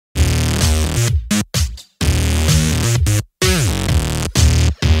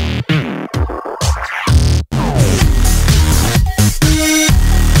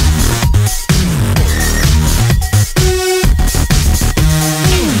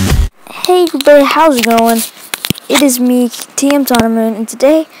Hey everybody, how's it going? It is me, TM Tournament, and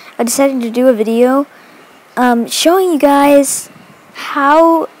today I decided to do a video showing you guys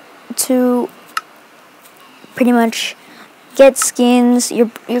how to pretty much get skins,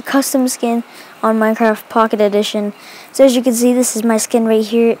 your custom skin on Minecraft Pocket Edition. So as you can see, this is my skin right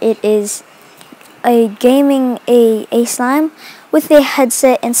here. It is a slime with a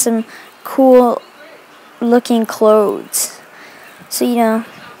headset and some cool looking clothes. So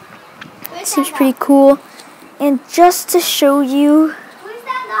it seems pretty cool. And just to show you,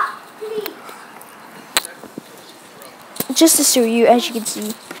 as you can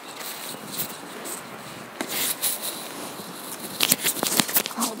see,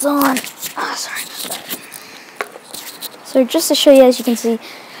 hold on. Oh, sorry. So just to show you, as you can see,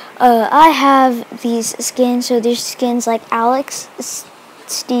 I have these skins. So there's skins like Alex,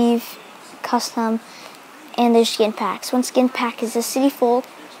 Steve, Custom, and there's skin packs. One skin pack is the City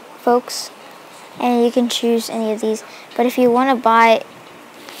Folks, and you can choose any of these. But if you want to buy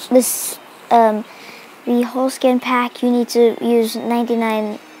this, the whole skin pack, you need to use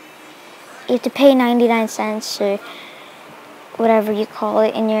 99. You have to pay 99 cents or whatever you call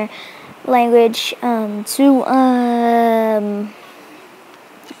it in your language to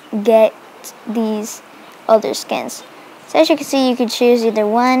get these other skins. So as you can see, you could choose either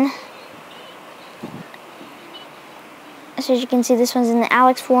one. So as you can see, this one's in the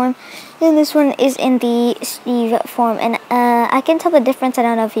Alex form, and this one is in the Steve form. And I can tell the difference. I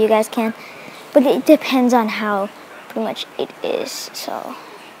don't know if you guys can, but it depends on how pretty much it is. So,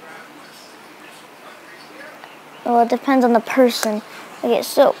 well, it depends on the person. Okay,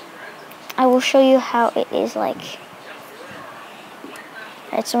 so I will show you how it is like.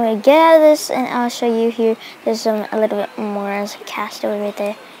 Alright, so I'm gonna get out of this, and I'll show you here. There's a little bit more as a castaway right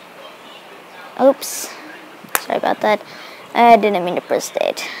there. Oops, sorry about that. I didn't mean to press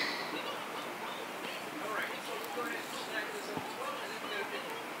that.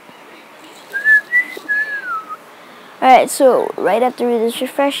 Alright, so right after this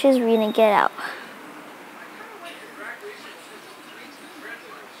refreshes, we're gonna get out.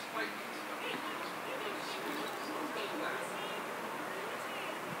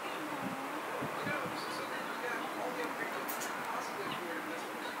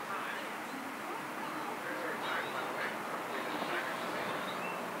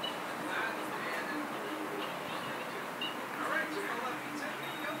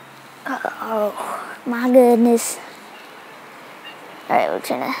 Oh my goodness. Alright, we're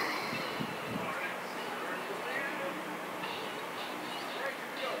trying to.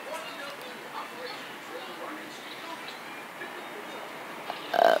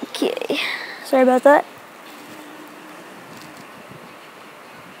 Okay. Sorry about that.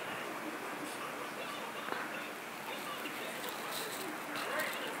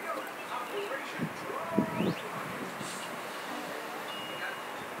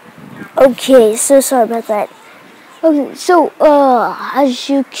 Okay, so sorry about that. Okay, so as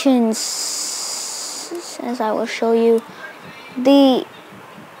you can, as I will show you,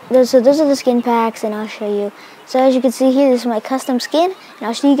 so those are the skin packs, and I'll show you. So as you can see here, this is my custom skin, and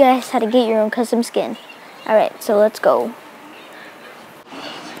I'll show you guys how to get your own custom skin. All right, so let's go.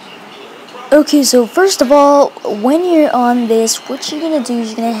 Okay, so first of all, when you're on this, what you're gonna do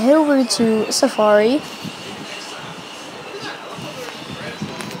is you're gonna head over to Safari.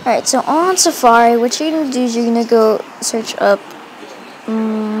 Alright, so on Safari, what you're going to do is you're going to go search up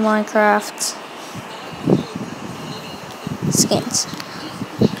Minecraft skins.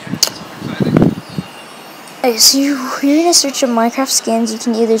 Okay, so you're going to search up Minecraft skins. You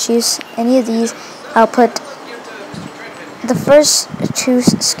can either choose any of these. I'll put the first two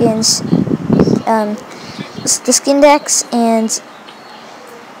skins, the skin decks and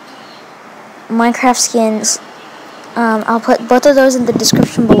Minecraft skins. I'll put both of those in the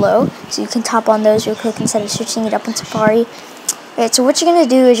description below, so you can tap on those real quick instead of searching it up on Safari. Alright, so what you're going to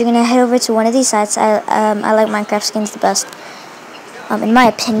do is you're going to head over to one of these sites. I like Minecraft skins the best, in my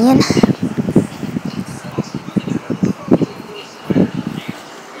opinion.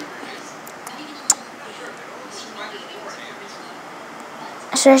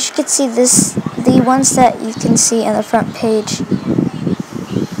 So as you can see, the ones that you can see on the front page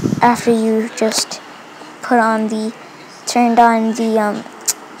after you just turned on the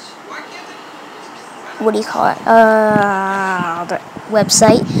what do you call it? The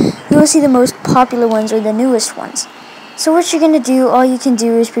website. You will see the most popular ones or the newest ones. So what you're gonna do, all you can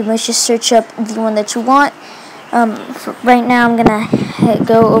do is pretty much just search up the one that you want. Right now, I'm gonna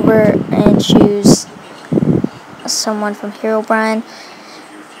go over and choose someone from Herobrine.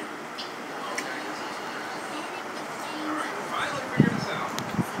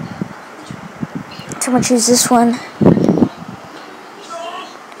 So I'm going to choose this one.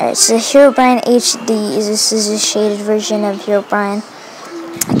 Alright, so Herobrine HD this is a shaded version of Herobrine.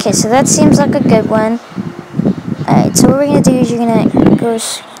 Okay, so that seems like a good one. Alright, so what we're going to do is you're going to go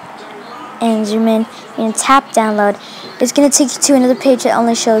and zoom in. You're going to tap download. It's going to take you to another page that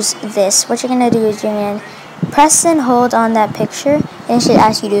only shows this. What you're going to do is you're going to press and hold on that picture, and it should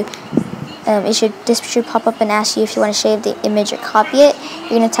ask you to, this should pop up and ask you if you want to save the image or copy it.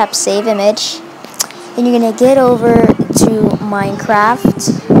 You're going to tap save image. Then you're going to get over to Minecraft.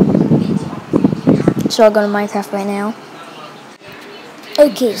 So I'll go to Minecraft right now.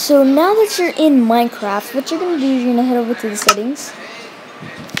 Okay, so now that you're in Minecraft, what you're going to do is you're going to head over to the settings.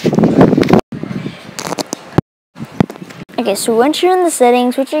 Okay, so once you're in the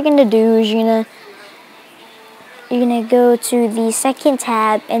settings, what you're going to do is you're going to go to the second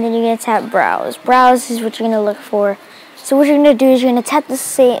tab, and then you're going to tap Browse. Browse is what you're going to look for. So what you're going to do is you're going to tap the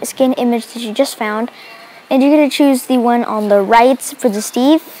skin image that you just found, and you're going to choose the one on the right for the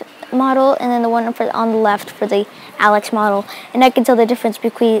Steve model, and then the one on the left for the Alex model. And I can tell the difference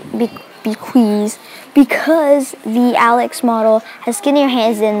because the Alex model has skinnier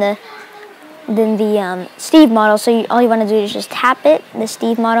hands than the Steve model. So all you want to do is just tap it, the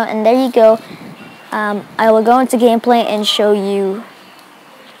Steve model, and there you go. I will go into gameplay and show you.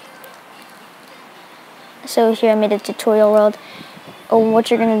 So here I'm in the tutorial world. What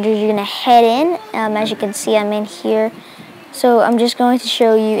you're going to do is you're going to head in. As you can see, I'm in here. So I'm just going to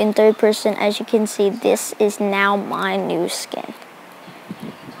show you in third person. As you can see, this is now my new skin.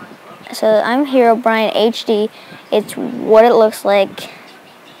 So I'm Herobrine HD. It's what it looks like.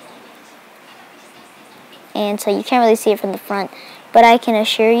 And so you can't really see it from the front, but I can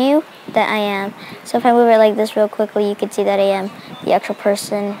assure you that I am. So if I move it like this real quickly, you can see that I am the actual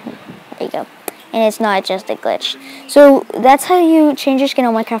person. There you go. And it's not just a glitch. So that's how you change your skin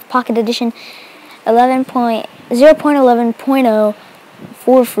on Minecraft Pocket Edition 0.11.0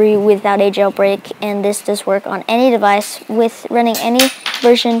 for free without a jailbreak. And this does work on any device with running any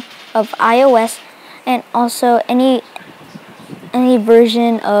version of iOS, and also any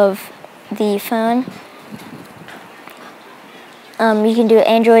version of the phone. You can do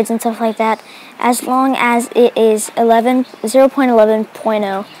Androids and stuff like that, as long as it is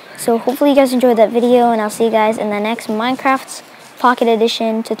 0.11.0. So hopefully you guys enjoyed that video, and I'll see you guys in the next Minecraft Pocket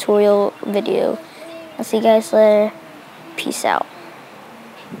Edition tutorial video. I'll see you guys later. Peace out.